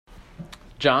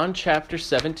John chapter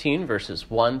 17, verses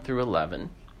 1 through 11.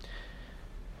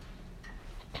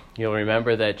 You'll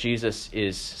remember that Jesus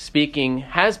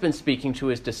has been speaking to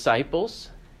his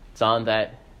disciples. It's on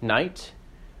that night,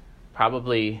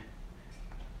 probably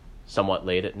somewhat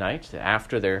late at night,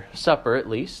 after their supper at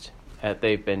least, that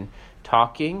they've been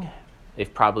talking.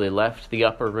 They've probably left the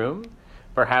upper room.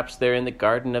 Perhaps they're in the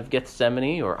Garden of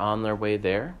Gethsemane or on their way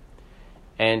there.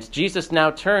 And Jesus now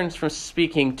turns from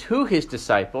speaking to his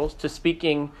disciples to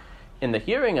speaking in the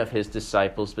hearing of his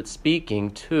disciples, but speaking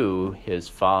to his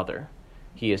Father.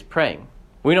 He is praying.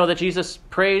 We know that Jesus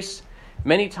prays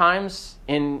many times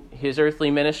in his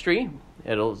earthly ministry.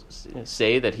 It'll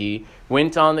say that he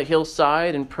went on the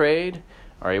hillside and prayed,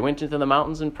 or he went into the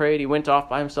mountains and prayed. He went off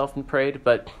by himself and prayed.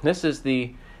 But this is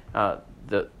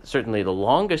certainly the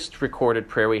longest recorded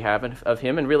prayer we have of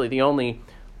him, and really the only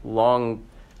long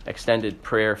extended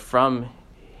prayer from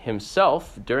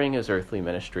himself during his earthly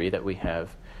ministry that we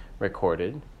have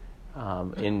recorded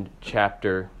in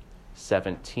chapter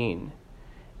 17.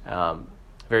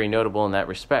 Very notable in that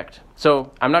respect.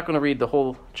 So I'm not going to read the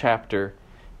whole chapter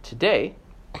today,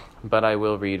 but I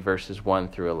will read verses 1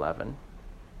 through 11.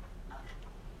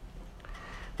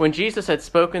 When Jesus had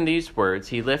spoken these words,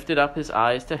 he lifted up his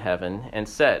eyes to heaven and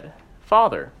said,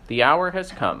 "Father, the hour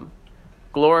has come.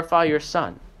 Glorify your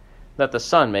Son, that the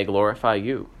Son may glorify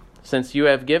you, since you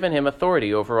have given him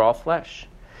authority over all flesh,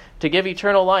 to give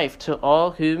eternal life to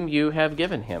all whom you have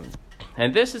given him.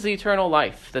 And this is eternal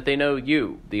life, that they know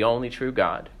you, the only true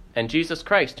God, and Jesus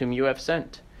Christ, whom you have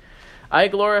sent. I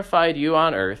glorified you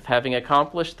on earth, having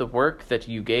accomplished the work that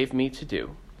you gave me to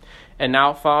do. And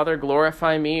now, Father,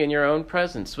 glorify me in your own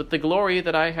presence, with the glory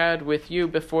that I had with you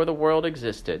before the world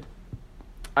existed.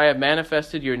 I have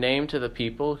manifested your name to the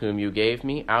people whom you gave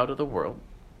me out of the world.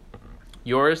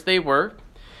 Yours they were,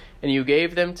 and you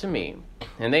gave them to me,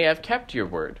 and they have kept your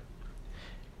word.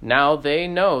 Now they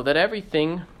know that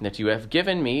everything that you have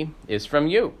given me is from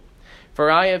you. For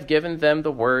I have given them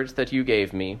the words that you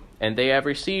gave me, and they have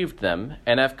received them,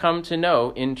 and have come to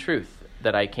know in truth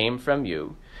that I came from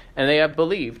you, and they have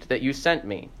believed that you sent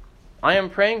me. I am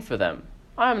praying for them.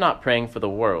 I am not praying for the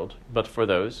world, but for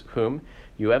those whom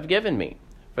you have given me,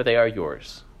 for they are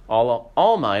yours.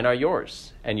 All mine are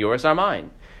yours, and yours are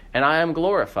mine, and I am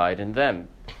glorified in them.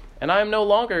 And I am no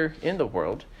longer in the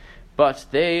world, but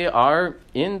they are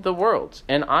in the world,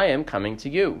 and I am coming to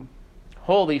you.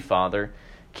 Holy Father,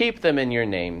 keep them in your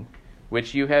name,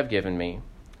 which you have given me,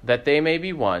 that they may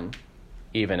be one,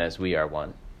 even as we are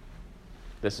one."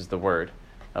 This is the word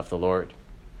of the Lord.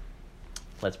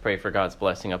 Let's pray for God's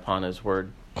blessing upon his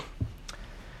word.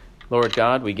 Lord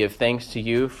God, we give thanks to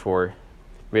you for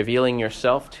revealing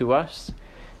yourself to us,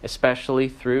 especially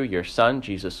through your Son,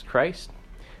 Jesus Christ.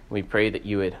 We pray that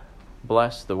you would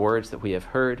bless the words that we have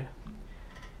heard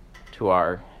to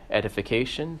our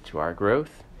edification, to our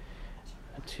growth,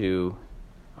 to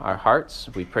our hearts.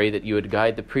 We pray that you would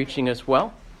guide the preaching as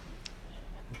well.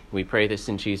 We pray this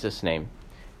in Jesus' name.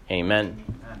 Amen.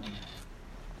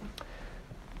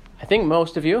 I think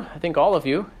all of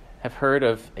you have heard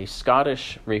of a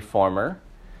Scottish reformer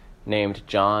named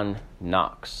John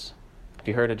Knox. Have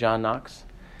you heard of John Knox?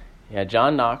 Yeah,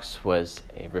 John Knox was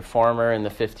a reformer in the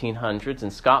 1500s in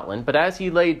Scotland, but as he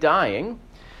lay dying,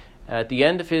 at the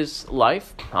end of his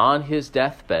life, on his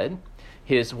deathbed,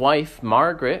 his wife,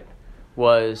 Margaret,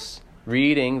 was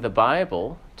reading the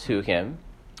Bible to him,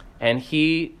 and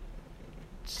he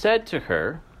said to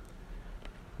her,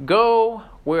 "Go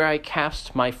where I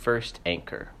cast my first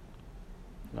anchor."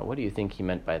 Now, what do you think he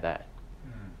meant by that?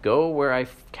 Go where I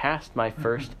cast my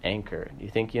first anchor. Do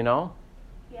you think you know?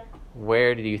 Yeah.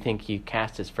 Where did you think he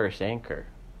cast his first anchor?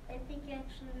 I think he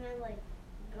actually meant,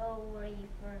 go where you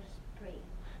first prayed.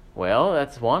 Well,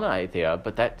 that's one idea,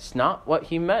 but that's not what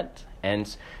he meant.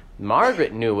 And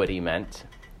Margaret knew what he meant.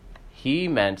 He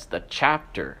meant the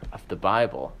chapter of the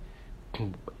Bible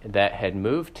that had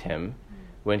moved him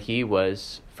when he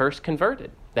was first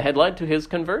converted, that had led to his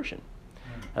conversion.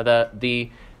 The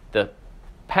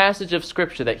passage of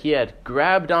Scripture that he had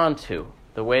grabbed onto,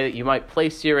 the way that you might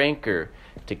place your anchor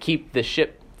to keep the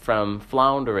ship from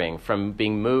floundering, from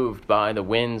being moved by the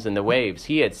winds and the waves.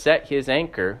 He had set his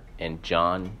anchor in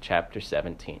John chapter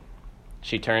 17.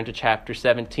 She turned to chapter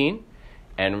 17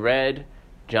 and read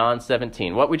John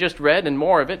 17. What we just read and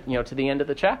more of it, to the end of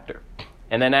the chapter.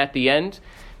 And then at the end,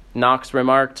 Knox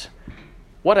remarked,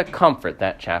 "What a comfort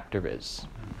that chapter is."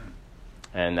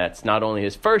 And that's not only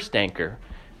his first anchor,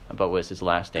 but was his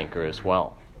last anchor as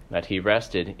well. That he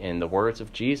rested in the words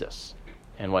of Jesus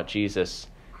and what Jesus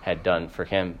had done for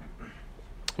him.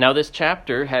 Now, this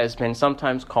chapter has been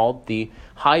sometimes called the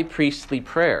high priestly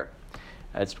prayer.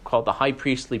 It's called the high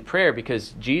priestly prayer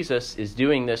because Jesus is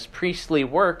doing this priestly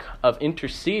work of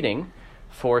interceding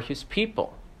for his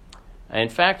people. In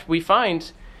fact, we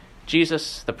find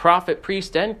Jesus, the prophet,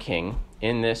 priest, and king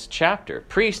in this chapter.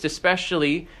 Priest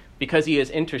especially because he is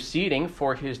interceding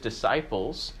for his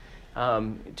disciples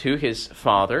to his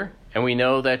Father. And we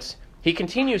know that he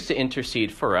continues to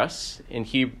intercede for us.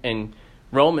 In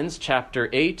Romans chapter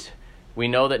 8, we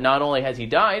know that not only has he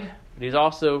died, but he's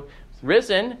also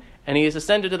risen, and he has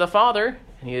ascended to the Father,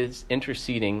 and he is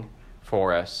interceding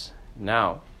for us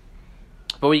now.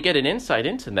 But we get an insight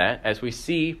into that as we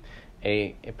see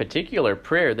a particular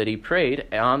prayer that he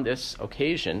prayed on this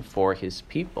occasion for his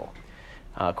people.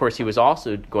 Of course, he was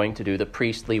also going to do the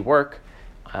priestly work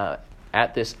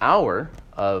at this hour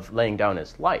of laying down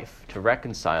his life to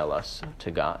reconcile us to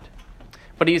God.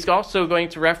 But he's also going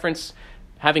to reference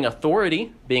having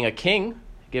authority, being a king,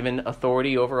 given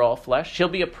authority over all flesh. He'll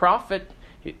be a prophet,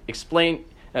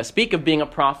 speak of being a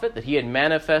prophet, that he had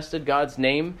manifested God's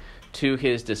name to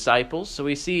his disciples. So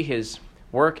we see his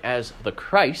work as the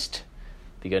Christ,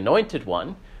 the anointed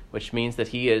one, which means that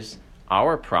he is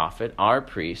our prophet, our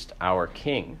priest, our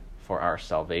king for our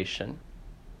salvation.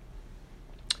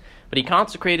 But he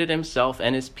consecrated himself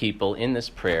and his people in this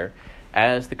prayer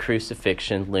as the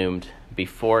crucifixion loomed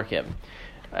before him.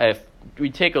 If we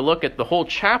take a look at the whole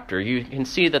chapter, you can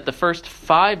see that the first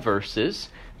 5 verses,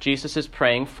 Jesus is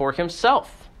praying for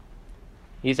himself.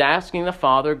 He's asking the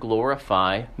Father,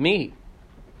 glorify me.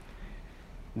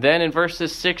 Then in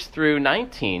verses 6 through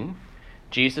 19,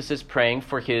 Jesus is praying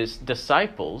for his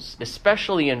disciples.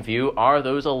 Especially in view are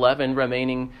those 11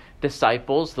 remaining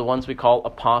disciples, the ones we call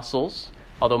apostles,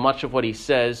 although much of what he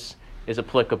says is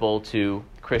applicable to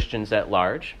Christians at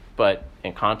large. But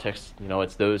in context,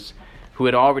 it's those who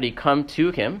had already come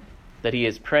to him that he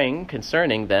is praying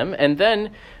concerning them. And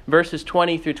then verses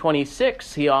 20 through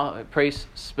 26, he prays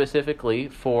specifically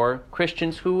for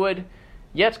Christians who would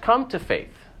yet come to faith.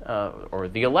 Or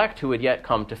the elect who would yet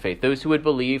come to faith, those who would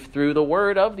believe through the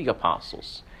word of the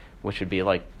apostles, which would be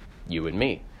like you and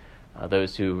me,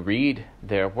 those who read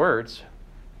their words,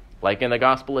 like in the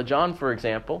Gospel of John, for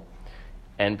example,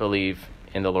 and believe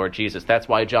in the Lord Jesus. That's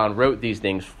why John wrote these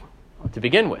things to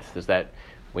begin with, is that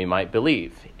we might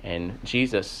believe in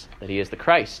Jesus, that he is the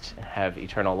Christ, and have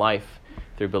eternal life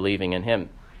through believing in him.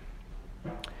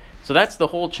 So that's the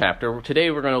whole chapter.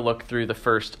 Today we're going to look through the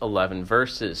first 11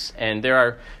 verses. And there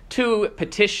are 2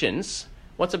 petitions.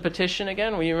 What's a petition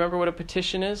again? Will you remember what a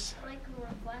petition is? Like a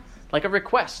request. Like a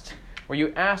request, where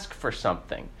you ask for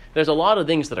something. There's a lot of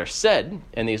things that are said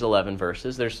in these 11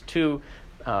 verses. There's 2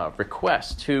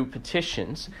 requests, 2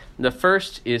 petitions. The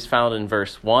first is found in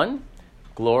verse 1,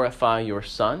 glorify your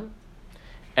Son.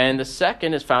 And the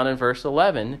second is found in verse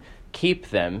 11, keep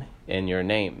them in your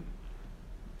name.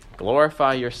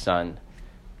 Glorify your Son,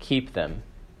 keep them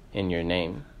in your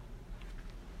name.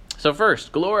 So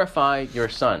first, glorify your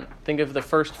Son. Think of the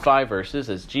first 5 verses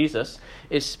as Jesus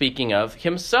is speaking of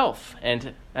himself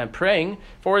and praying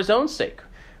for his own sake.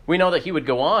 We know that he would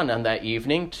go on that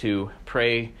evening to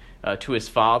pray to his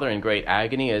Father in great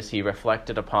agony as he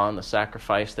reflected upon the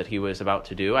sacrifice that he was about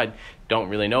to do. I don't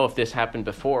really know if this happened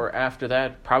before or after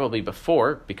that. Probably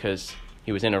before, because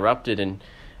he was interrupted and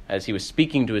as he was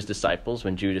speaking to his disciples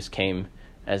when Judas came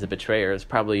as the betrayer. There's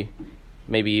probably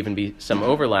maybe even be some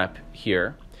overlap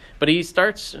here. But he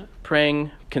starts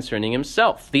praying concerning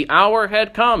himself. The hour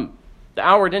had come. The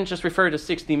hour didn't just refer to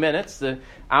 60 minutes. The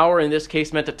hour in this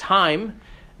case meant a time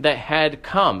that had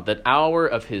come. The hour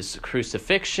of his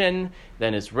crucifixion,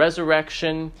 then his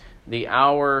resurrection, the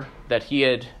hour that he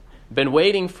had been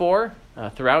waiting for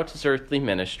throughout his earthly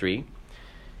ministry,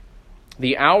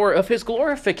 the hour of his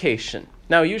glorification.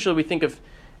 Now, usually we think of,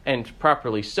 and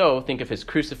properly so, think of his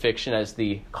crucifixion as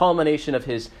the culmination of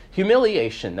his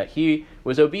humiliation, that he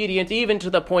was obedient even to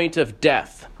the point of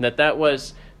death, that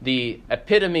was the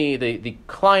epitome, the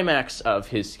climax of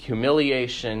his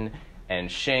humiliation and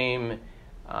shame.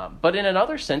 But in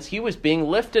another sense, he was being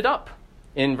lifted up.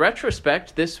 In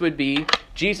retrospect, this would be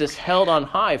Jesus held on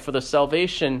high for the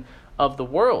salvation of the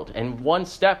world, and one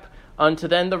step unto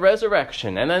then the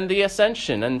resurrection, and then the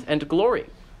ascension and glory.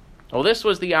 Well, this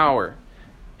was the hour,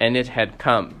 and it had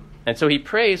come. And so he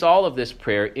prays all of this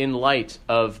prayer in light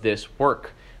of this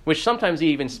work, which sometimes he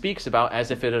even speaks about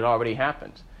as if it had already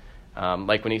happened.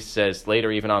 Like when he says later,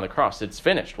 even on the cross, it's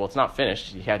finished. Well, it's not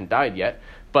finished. He hadn't died yet.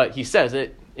 But he says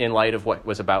it in light of what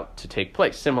was about to take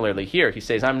place. Similarly here, he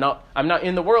says, I'm not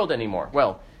in the world anymore.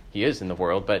 Well, he is in the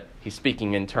world, but he's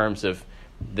speaking in terms of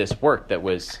this work that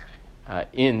was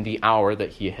in the hour that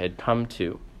he had come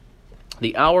to.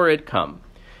 The hour had come.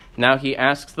 Now he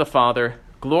asks the Father,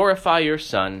 glorify your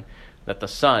Son, that the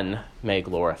Son may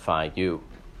glorify you.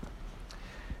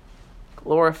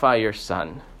 Glorify your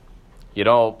Son. You'd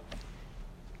all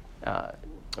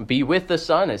be with the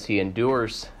Son as he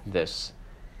endures this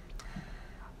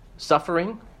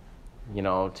suffering,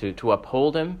 to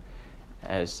uphold him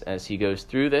as he goes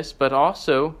through this, but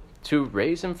also to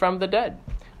raise him from the dead,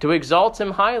 to exalt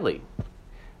him highly,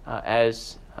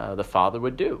 as the Father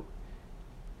would do,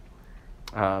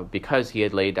 because he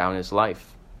had laid down his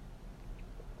life.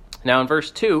 Now in verse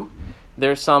 2,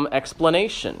 there's some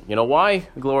explanation. Why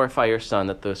glorify your Son,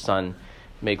 that the Son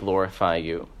may glorify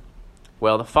you?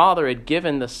 Well, the Father had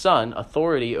given the Son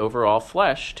authority over all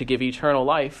flesh to give eternal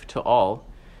life to all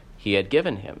he had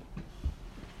given him.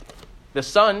 The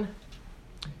Son,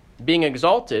 being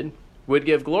exalted, would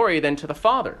give glory then to the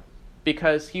Father,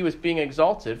 because he was being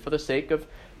exalted for the sake of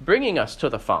bringing us to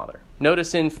the Father.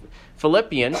 Notice in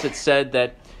Philippians it said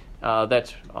that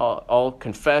all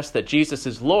confess that Jesus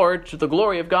is Lord to the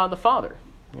glory of God the Father.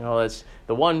 As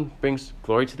the one brings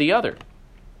glory to the other.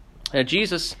 Now,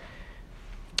 Jesus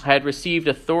had received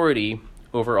authority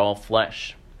over all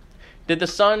flesh. Did the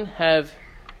Son have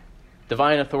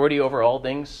divine authority over all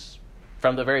things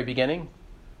from the very beginning?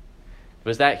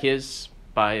 Was that his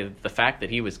by the fact that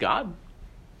he was God?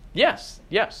 Yes.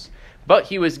 But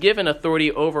he was given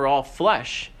authority over all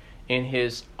flesh in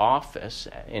his office,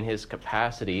 in his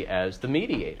capacity as the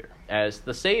mediator, as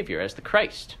the Savior, as the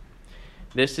Christ.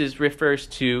 This refers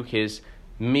to his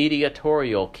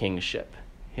mediatorial kingship,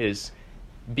 his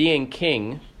being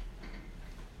king,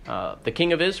 the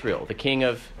King of Israel, the King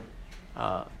of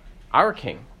our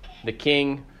King, the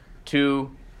King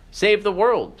to save the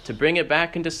world, to bring it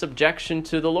back into subjection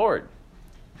to the Lord.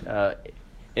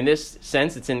 In this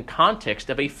sense, it's in context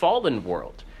of a fallen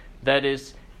world that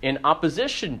is in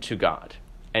opposition to God.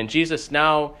 And Jesus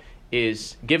now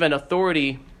is given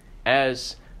authority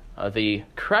as the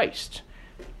Christ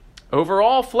over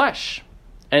all flesh.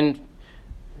 And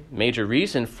major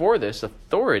reason for this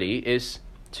authority is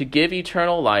to give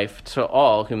eternal life to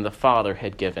all whom the Father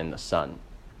had given the Son.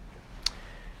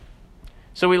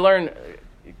 So we learn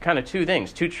kind of two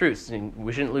things, two truths, and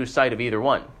we shouldn't lose sight of either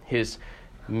one. His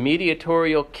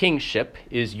mediatorial kingship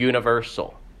is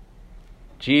universal.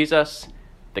 Jesus,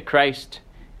 the Christ,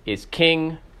 is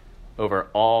king over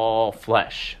all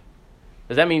flesh.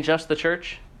 Does that mean just the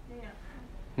church? Yeah.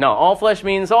 No, all flesh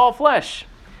means all flesh.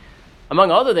 Among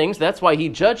other things, that's why he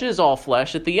judges all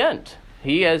flesh at the end.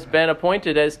 He has been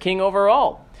appointed as king over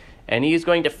all. And he is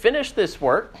going to finish this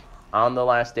work on the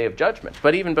last day of judgment.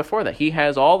 But even before that, he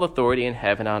has all authority in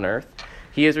heaven and on earth.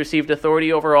 He has received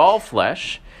authority over all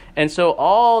flesh. And so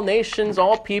all nations,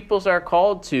 all peoples are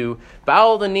called to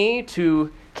bow the knee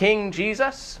to King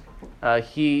Jesus.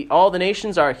 All the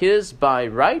nations are his by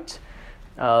right.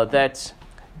 That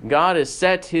God has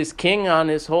set his king on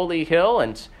his holy hill,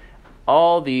 and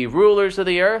all the rulers of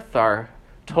the earth are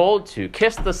told to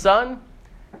kiss the Son,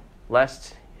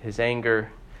 lest his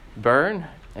anger burn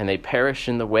and they perish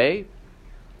in the way.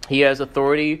 He has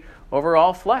authority over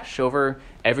all flesh, over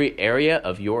every area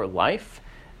of your life,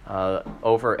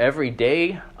 over every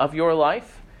day of your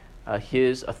life.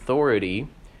 His authority,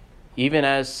 even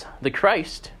as the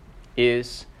Christ,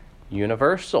 is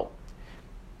universal.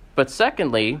 But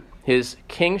secondly, his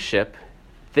kingship,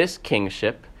 this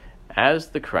kingship as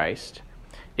the Christ,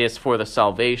 is for the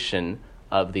salvation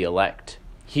of the elect.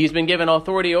 He's been given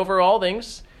authority over all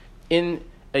things in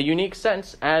a unique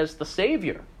sense as the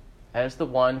Savior, as the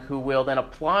one who will then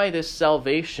apply this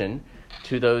salvation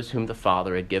to those whom the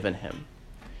Father had given him.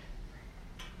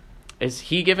 Is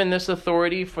he given this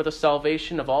authority for the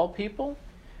salvation of all people?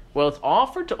 Well, it's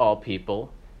offered to all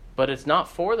people, but it's not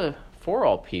for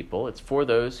all people. It's for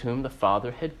those whom the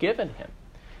Father had given him.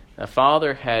 The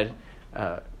Father had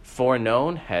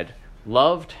foreknown, had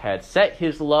loved, had set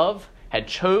his love, had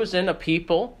chosen a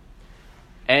people,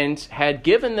 and had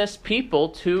given this people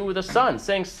to the Son,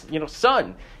 saying,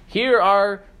 Son, here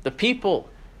are the people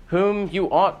whom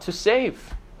you ought to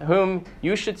save, whom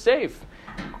you should save.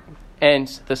 And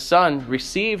the Son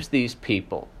receives these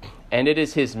people, and it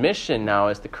is his mission now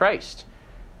as the Christ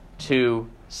to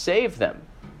save them.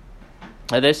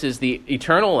 And this is the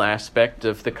eternal aspect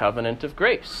of the covenant of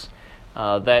grace,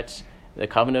 that the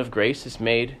covenant of grace is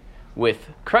made with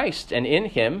Christ, and in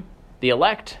him the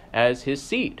elect as his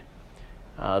seed.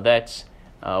 That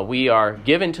we are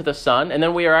given to the Son, and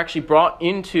then we are actually brought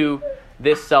into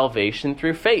this salvation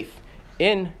through faith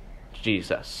in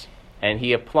Jesus. And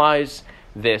he applies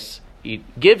this, he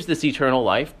gives this eternal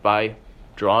life by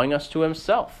drawing us to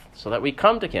himself, so that we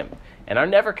come to him and are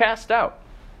never cast out.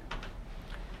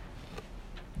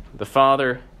 The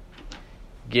Father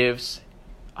gives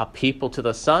a people to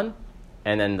the Son,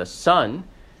 And then the Son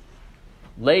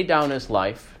laid down his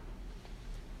life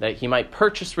that he might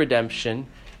purchase redemption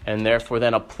and therefore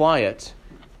then apply it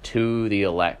to the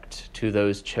elect, to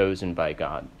those chosen by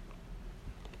God.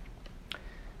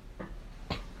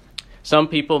 Some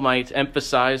people might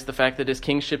emphasize the fact that his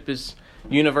kingship is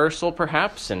universal,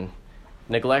 perhaps, and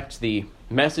neglect the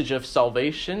message of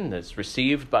salvation that's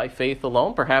received by faith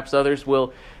alone. Perhaps others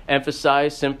will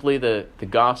emphasize simply the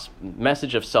gospel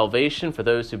message of salvation for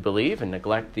those who believe and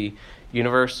neglect the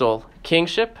universal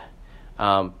kingship.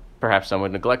 Perhaps some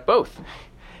would neglect both.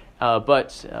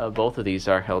 But both of these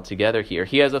are held together here.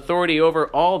 He has authority over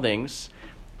all things,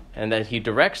 and that he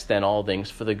directs then all things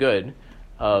for the good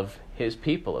of his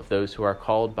people, of those who are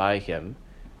called by him,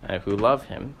 who love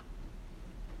him.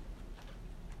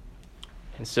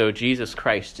 And so Jesus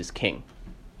Christ is king.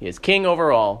 He is king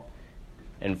over all,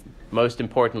 and most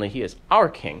importantly, he is our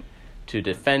king to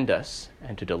defend us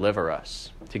and to deliver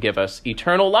us, to give us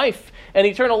eternal life. And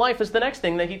eternal life is the next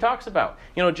thing that he talks about.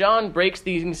 John breaks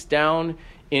these down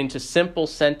into simple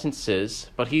sentences,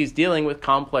 but he's dealing with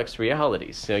complex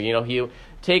realities. So, he'll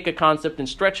take a concept and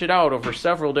stretch it out over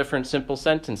several different simple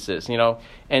sentences,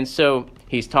 And so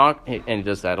and he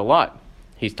does that a lot.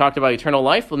 He's talked about eternal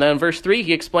life, and then in verse 3,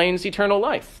 he explains eternal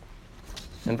life.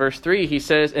 In verse 3, he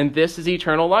says, "And this is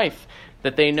eternal life,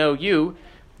 that they know you,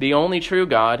 the only true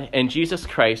God, and Jesus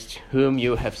Christ, whom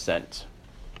you have sent."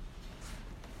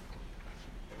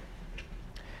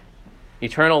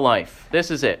 Eternal life. This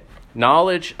is it.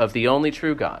 Knowledge of the only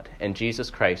true God, and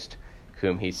Jesus Christ,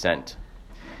 whom he sent.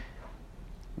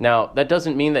 Now, that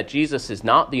doesn't mean that Jesus is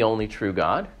not the only true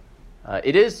God.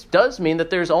 It does mean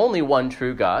that there's only one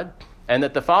true God, and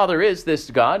that the Father is this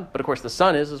God, but of course the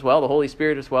Son is as well, the Holy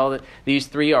Spirit as well, that these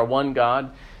three are one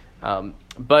God.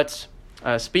 But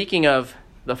speaking of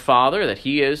the Father, that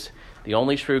he is the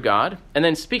only true God, and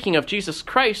then speaking of Jesus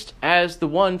Christ as the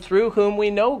one through whom we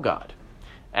know God,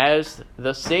 as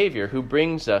the Savior who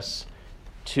brings us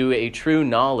to a true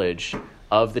knowledge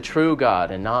of the true God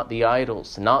and not the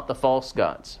idols, not the false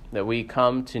gods, that we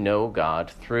come to know God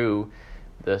through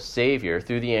the Savior,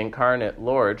 through the incarnate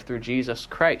Lord, through Jesus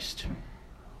Christ.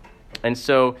 And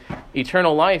so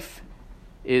eternal life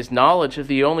is knowledge of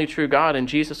the only true God and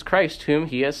Jesus Christ, whom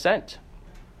he has sent.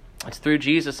 It's through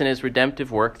Jesus and his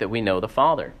redemptive work that we know the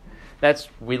Father.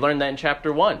 We learned that in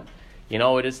chapter 1.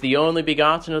 It is the only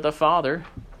begotten of the Father,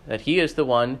 that he is the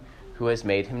one who has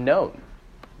made him known.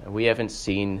 We haven't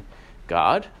seen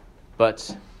God,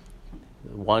 but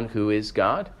the one who is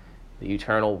God, the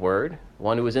eternal Word,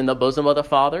 one who is in the bosom of the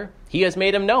Father, he has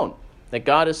made him known, that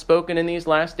God has spoken in these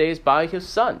last days by his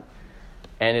Son.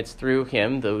 And it's through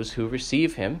him, those who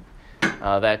receive him,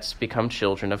 that's become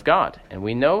children of God. And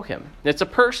we know him. It's a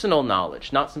personal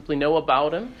knowledge, not simply know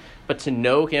about him, but to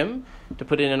know him, to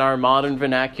put it in our modern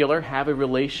vernacular, have a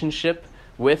relationship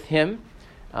with him.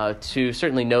 To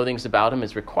certainly know things about him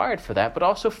is required for that, but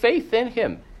also faith in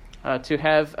him, to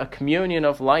have a communion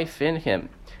of life in him.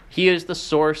 He is the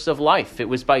source of life. It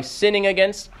was by sinning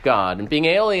against God and being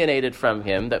alienated from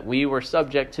him that we were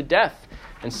subject to death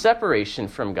and separation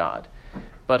from God,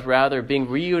 but rather being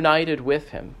reunited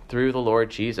with him through the Lord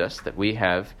Jesus that we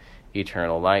have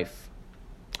eternal life.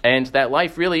 And that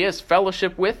life really is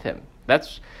fellowship with him.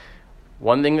 That's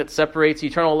one thing that separates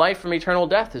eternal life from eternal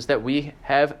death, is that we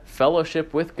have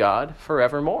fellowship with God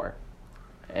forevermore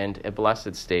and a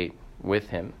blessed state with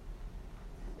him,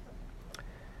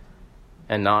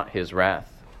 and not his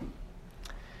wrath.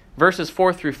 Verses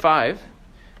 4 through 5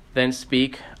 then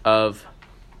speak of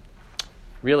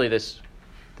really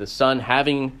the Son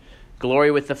having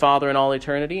glory with the Father in all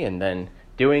eternity, and then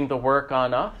doing the work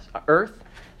on earth,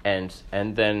 and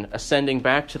then ascending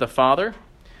back to the Father.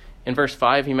 In verse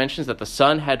 5, he mentions that the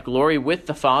Son had glory with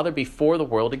the Father before the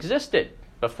world existed.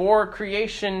 Before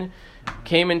creation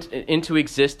came into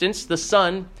existence, the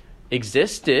Son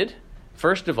existed,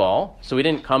 first of all, so he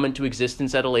didn't come into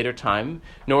existence at a later time,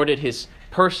 nor did his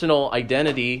personal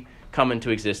identity come into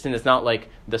existence. It's not like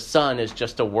the Son is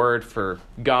just a word for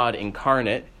God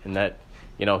incarnate, and that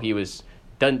he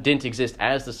didn't exist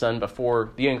as the Son before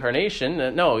the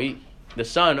incarnation. No, the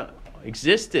Son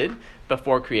existed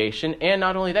before creation, and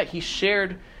not only that, he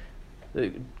shared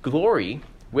the glory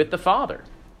with the Father,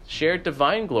 shared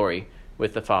divine glory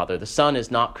with the Father. The Son is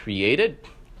not created.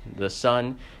 The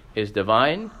Son is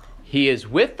divine. He is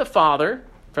with the Father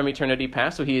from eternity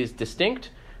past, so he is distinct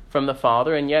from the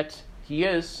Father, and yet he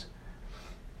is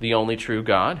the only true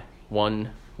God,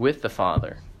 one with the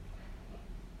Father.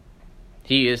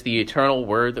 He is the eternal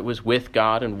Word that was with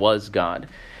God and was God.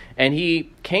 And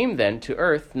he came then to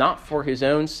earth not for his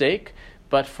own sake,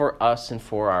 but for us and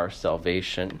for our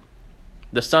salvation.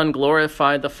 The Son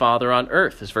glorified the Father on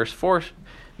earth, as verse 4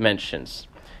 mentions.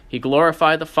 He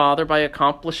glorified the Father by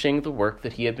accomplishing the work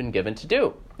that he had been given to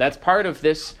do. That's part of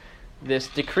this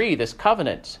decree, this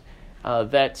covenant,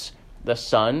 that the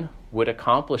Son would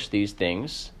accomplish these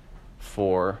things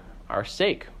for our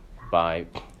sake by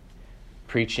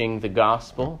preaching the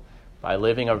gospel, by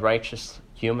living a righteous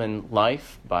human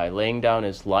life, by laying down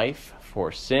his life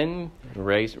for sin,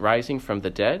 rising from the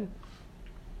dead.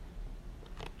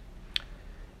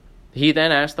 He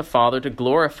then asked the Father to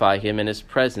glorify him in his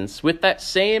presence with that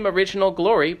same original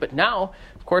glory, but now,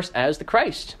 of course, as the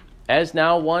Christ, as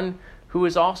now one who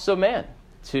is also man,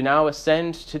 to now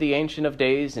ascend to the Ancient of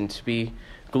Days and to be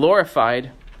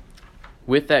glorified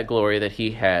with that glory that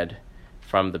he had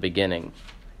from the beginning.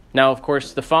 Now, of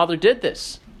course, the Father did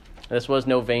this. This was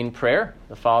no vain prayer.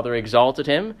 The Father exalted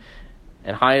him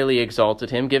and highly exalted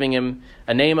him, giving him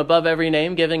a name above every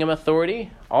name, giving him authority,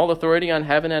 all authority on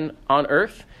heaven and on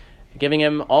earth, giving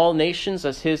him all nations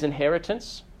as his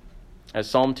inheritance. As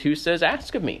Psalm 2 says,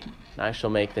 "Ask of me, and I shall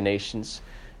make the nations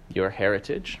your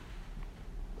heritage."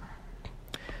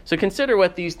 So consider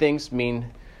what these things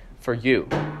mean for you,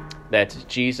 that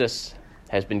Jesus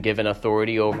has been given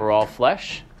authority over all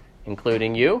flesh,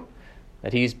 including you,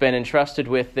 that he's been entrusted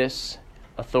with this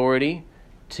authority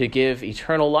to give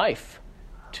eternal life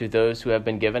to those who have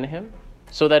been given him,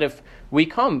 so that if we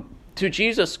come to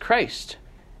Jesus Christ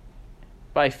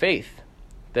by faith,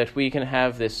 that we can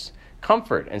have this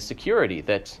comfort and security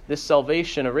that this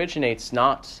salvation originates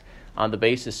not on the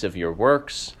basis of your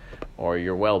works or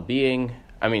your well-being,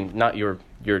 not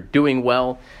your doing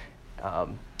well,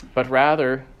 but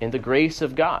rather in the grace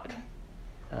of God,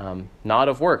 not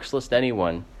of works, lest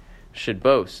anyone should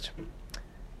boast.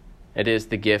 It is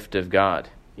the gift of God,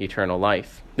 eternal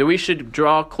life. That we should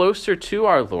draw closer to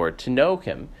our Lord to know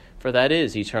him, for that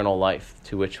is eternal life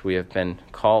to which we have been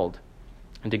called,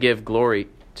 and to give glory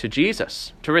to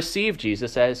Jesus, to receive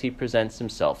Jesus as he presents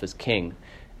himself as King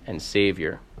and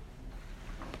Savior.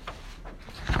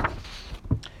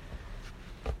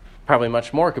 Probably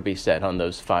much more could be said on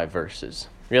those 5 verses.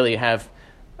 Really have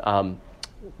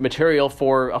material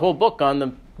for a whole book on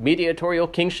the mediatorial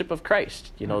kingship of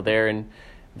Christ. There in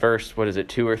verse,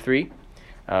 2 or 3?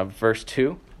 Verse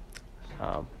 2.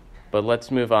 But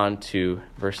let's move on to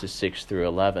verses 6 through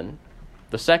 11.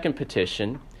 The second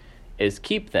petition is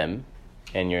keep them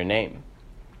in your name.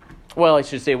 Well, I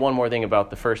should say one more thing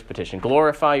about the first petition.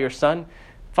 Glorify your Son.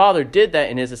 Father did that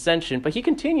in his ascension, but he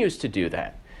continues to do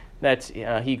that. That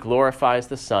he glorifies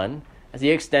the Son as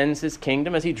he extends his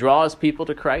kingdom, as he draws people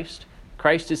to Christ.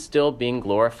 Christ is still being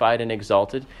glorified and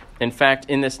exalted. In fact,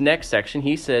 in this next section,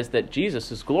 he says that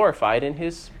Jesus is glorified in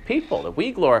his people, that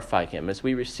we glorify him as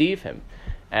we receive him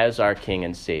as our King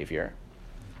and Savior.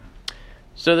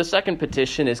 So the second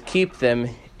petition is keep them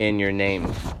in your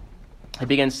name. He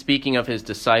begins speaking of his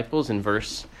disciples in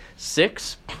verse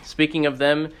 6, speaking of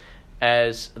them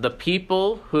as the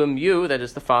people whom you, that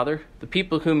is the Father, the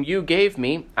people whom you gave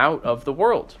me out of the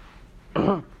world.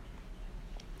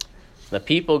 The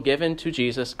people given to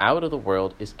Jesus out of the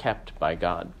world is kept by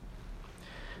God.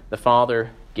 The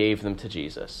Father gave them to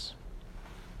Jesus.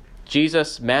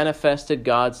 Jesus manifested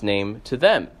God's name to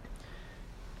them,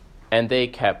 and they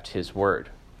kept his word.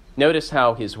 Notice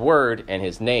how his word and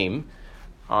his name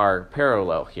are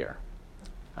parallel here.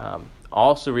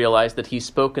 Also realize that he's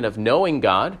spoken of knowing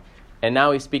God, and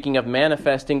now he's speaking of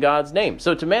manifesting God's name.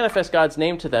 So to manifest God's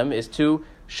name to them is to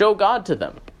show God to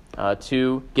them,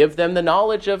 to give them the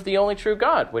knowledge of the only true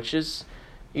God, which is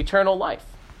eternal life.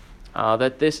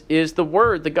 That this is the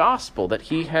word, the gospel that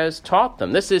he has taught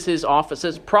them. This is his office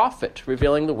as prophet,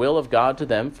 revealing the will of God to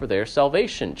them for their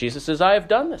salvation. Jesus says, I have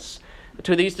done this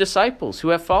to these disciples who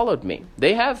have followed me.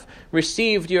 They have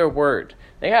received your word.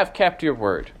 They have kept your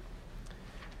word.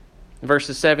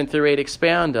 Verses 7 through 8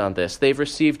 expand on this. They've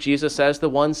received Jesus as the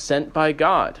one sent by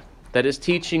God, that his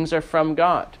teachings are from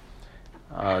God.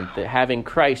 Having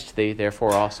Christ, they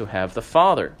therefore also have the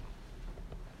Father.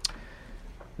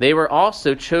 They were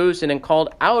also chosen and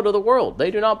called out of the world.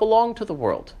 They do not belong to the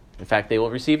world. In fact, they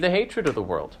will receive the hatred of the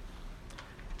world.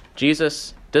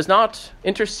 Jesus does not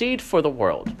intercede for the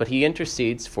world, but he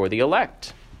intercedes for the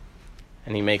elect.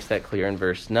 And he makes that clear in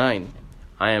verse 9.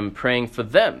 I am praying for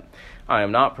them. I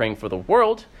am not praying for the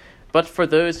world, but for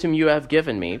those whom you have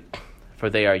given me, for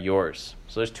they are yours.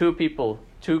 So there's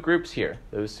two groups here.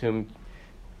 Those whom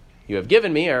you have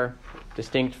given me are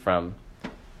distinct from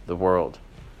the world.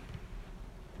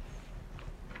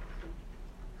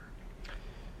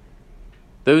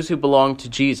 Those who belong to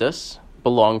Jesus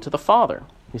belong to the Father.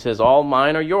 He says, all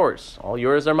mine are yours. All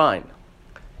yours are mine.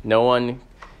 No one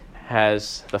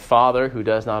has the Father who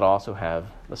does not also have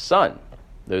the Son.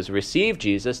 Those who receive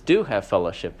Jesus do have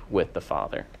fellowship with the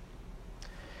Father.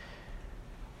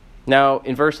 Now,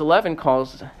 in verse 11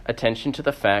 calls attention to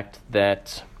the fact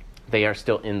that they are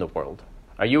still in the world.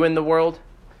 Are you in the world?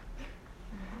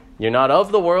 You're not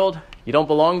of the world. You don't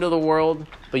belong to the world,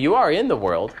 but you are in the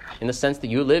world in the sense that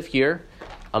you live here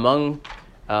among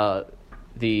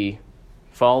the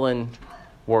fallen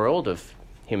world of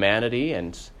humanity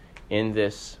and in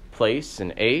this place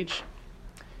and age.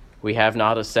 We have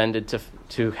not ascended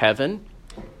to heaven.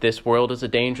 This world is a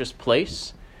dangerous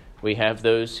place. We have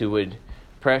those who would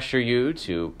pressure you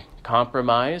to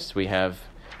compromise. We have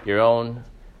your own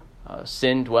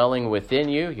sin dwelling within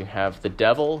you. You have the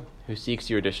devil who seeks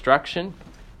your destruction.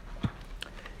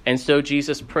 And so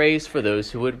Jesus prays for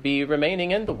those who would be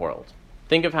remaining in the world.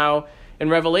 Think of how in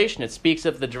Revelation it speaks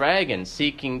of the dragon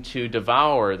seeking to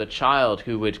devour the child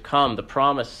who would come, the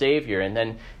promised Savior, and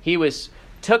then he was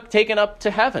taken up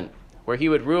to heaven, where he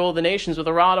would rule the nations with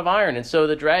a rod of iron. And so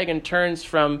the dragon turns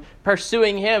from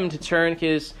pursuing him to turn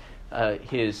his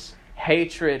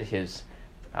hatred, his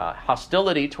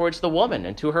hostility towards the woman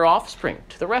and to her offspring,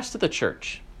 to the rest of the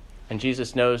church. And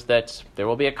Jesus knows that there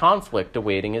will be a conflict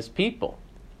awaiting his people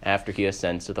after he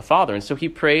ascends to the Father. And so he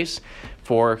prays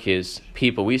for his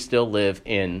people. We still live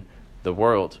in the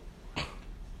world.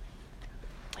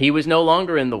 He was no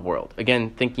longer in the world. Again,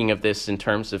 thinking of this in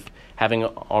terms of having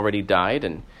already died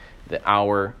and the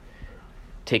hour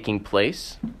taking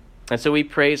place. And so he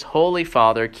prays, Holy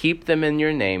Father, keep them in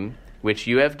your name, which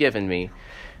you have given me,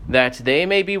 that they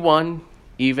may be one,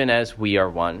 even as we are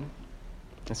one.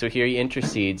 And so here he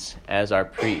intercedes as our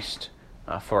priest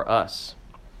for us.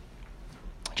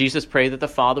 Jesus prayed that the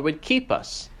Father would keep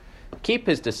us, keep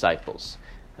his disciples.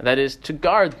 That is, to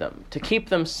guard them, to keep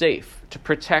them safe, to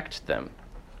protect them.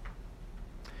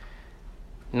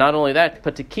 Not only that,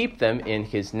 but to keep them in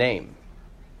his name.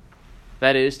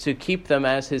 That is, to keep them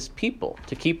as his people,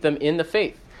 to keep them in the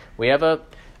faith. We have a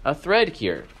thread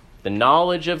here. The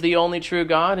knowledge of the only true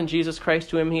God and Jesus Christ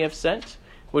to whom he hath sent,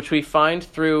 which we find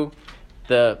through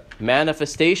the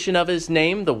manifestation of his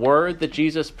name, the word that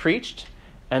Jesus preached,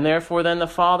 and therefore then the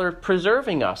Father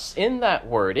preserving us in that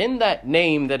word, in that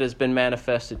name that has been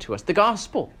manifested to us, the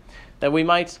gospel, that we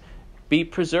might be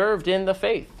preserved in the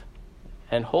faith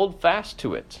and hold fast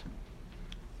to it.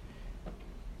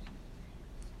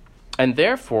 And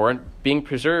therefore, being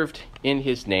preserved in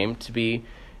his name, to be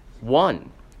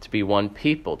one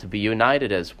people, to be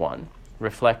united as one,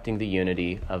 reflecting the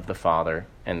unity of the Father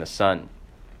and the Son.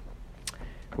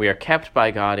 We are kept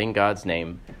by God in God's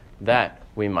name, that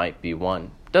we might be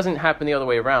one. It doesn't happen the other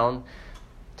way around,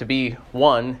 to be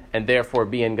one and therefore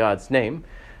be in God's name.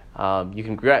 You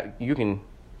can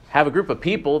have a group of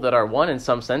people that are one in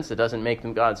some sense. It doesn't make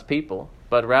them God's people,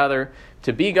 but rather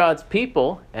to be God's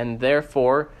people and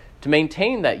therefore to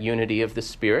maintain that unity of the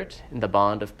Spirit in the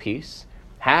bond of peace,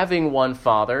 having one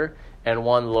Father and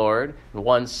one Lord,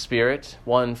 one Spirit,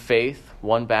 one faith,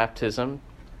 one baptism.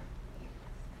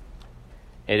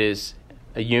 It is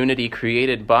a unity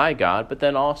created by God, but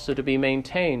then also to be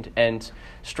maintained and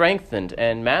strengthened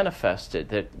and manifested,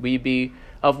 that we be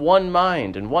of one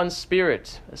mind and one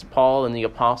spirit, as Paul and the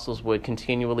apostles would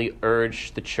continually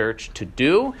urge the church to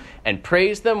do, and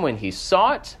praise them when he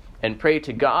saw it, and pray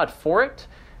to God for it.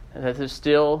 And that is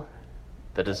still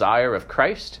the desire of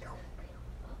Christ,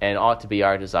 and ought to be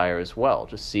our desire as well,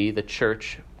 to see the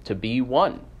church to be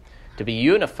one, to be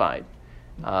unified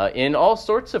in all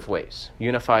sorts of ways,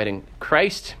 unified in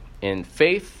Christ, in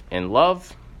faith, in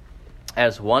love,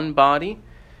 as one body,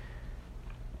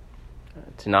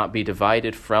 to not be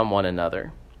divided from one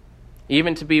another,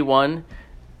 even to be one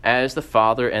as the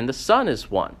Father and the Son is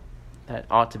one. That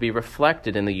ought to be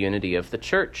reflected in the unity of the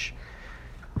church.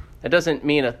 It doesn't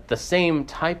mean the same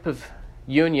type of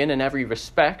union in every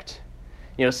respect.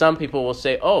 You know, some people will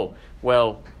say, oh,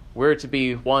 well, we're to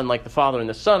be one like the Father and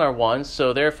the Son are one,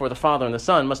 so therefore the Father and the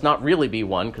Son must not really be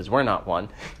one because we're not one.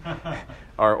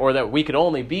 or that we could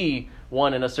only be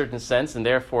one in a certain sense, and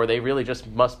therefore they really just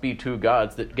must be two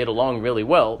gods that get along really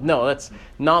well. No, that's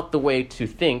not the way to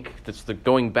think. That's the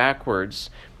going backwards.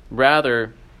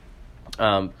 Rather,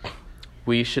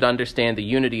 we should understand the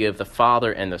unity of the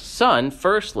Father and the Son,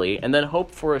 firstly, and then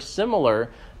hope for a similar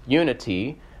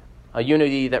unity, a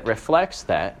unity that reflects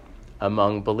that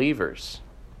among believers.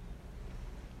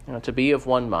 To be of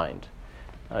one mind,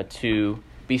 to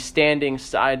be standing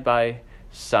side by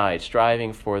side,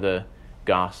 striving for the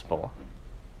gospel,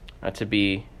 to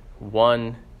be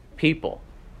one people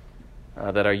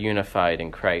that are unified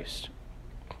in Christ.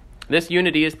 This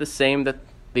unity is the same that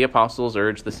the apostles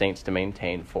urged the saints to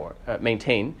maintain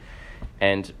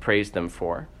and praise them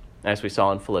for. as we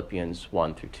saw in Philippians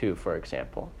 1 through 2, for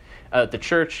example. The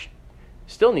church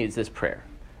still needs this prayer.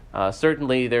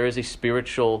 Certainly there is a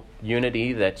spiritual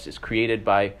unity that is created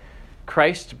by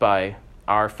Christ, by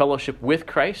our fellowship with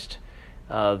Christ,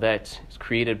 that is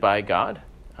created by God.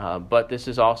 But this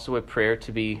is also a prayer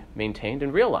to be maintained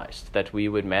and realized, that we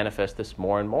would manifest this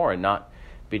more and more and not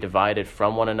be divided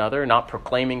from one another, not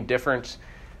proclaiming different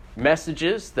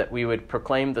messages, that we would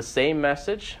proclaim the same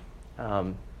message.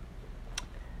 And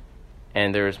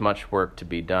there is much work to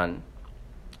be done.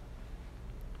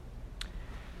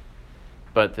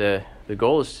 But the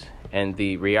goal is, and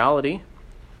the reality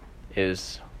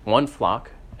is, one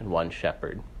flock and one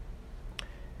shepherd.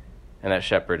 And that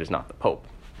shepherd is not the Pope.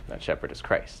 That shepherd is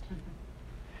Christ.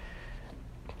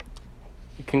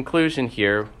 In conclusion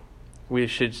here, we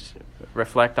should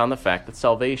reflect on the fact that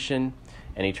salvation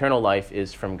and eternal life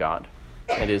is from God.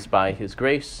 It is by his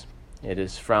grace. It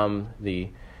is from the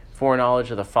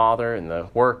foreknowledge of the Father and the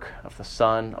work of the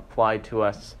Son applied to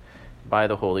us by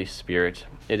the Holy Spirit.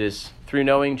 It is through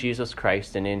knowing Jesus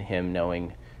Christ and in him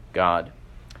knowing God.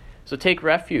 So take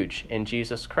refuge in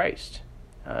Jesus Christ.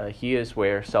 He is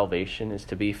where salvation is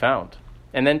to be found.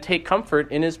 And then take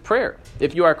comfort in his prayer.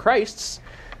 If you are Christ's,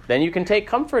 then you can take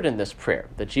comfort in this prayer,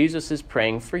 that Jesus is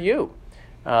praying for you,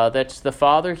 that the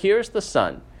Father hears the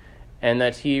Son, and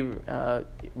that he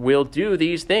will do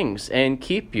these things and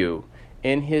keep you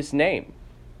in his name.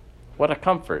 What a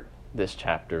comfort this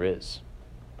chapter is.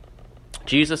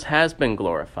 Jesus has been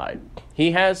glorified.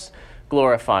 He has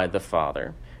glorified the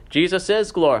Father. Jesus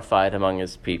is glorified among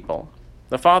his people.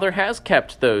 The Father has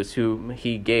kept those whom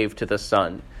he gave to the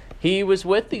Son. He was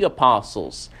with the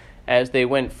apostles as they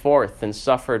went forth and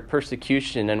suffered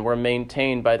persecution and were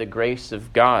maintained by the grace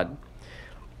of God.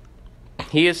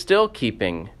 He is still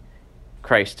keeping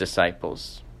Christ's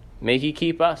disciples. May he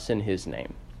keep us in his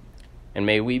name. And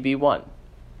may we be one,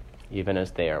 even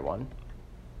as they are one.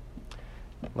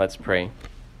 Let's pray.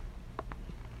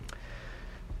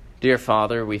 Dear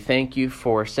Father, we thank you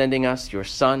for sending us your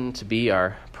Son to be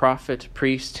our prophet,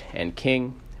 priest, and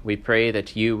king. We pray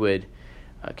that you would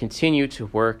continue to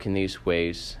work in these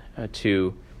ways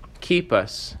to keep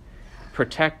us,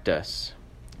 protect us.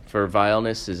 For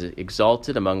vileness is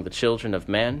exalted among the children of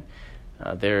man.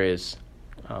 There is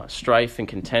strife and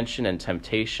contention and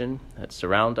temptation that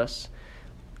surround us.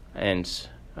 And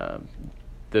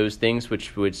those things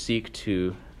which would seek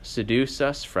to seduce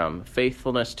us from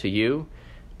faithfulness to you,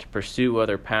 to pursue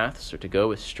other paths or to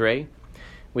go astray.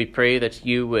 We pray that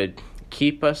you would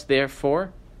keep us,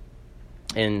 therefore,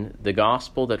 in the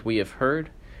gospel that we have heard,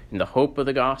 in the hope of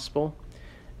the gospel,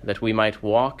 that we might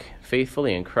walk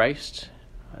faithfully in Christ,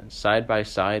 side by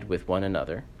side with one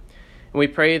another. And we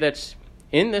pray that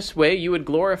in this way you would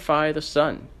glorify the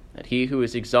Son, that he who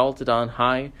is exalted on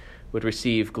high would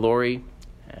receive glory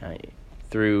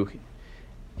through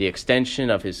the extension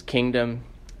of his kingdom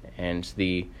and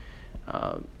the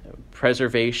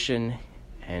preservation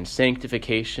and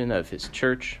sanctification of his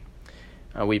church.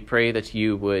 We pray that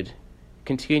you would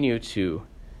continue to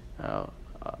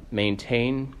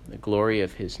maintain the glory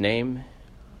of his name,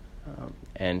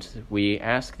 and we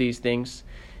ask these things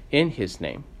in his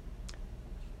name.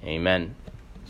 Amen.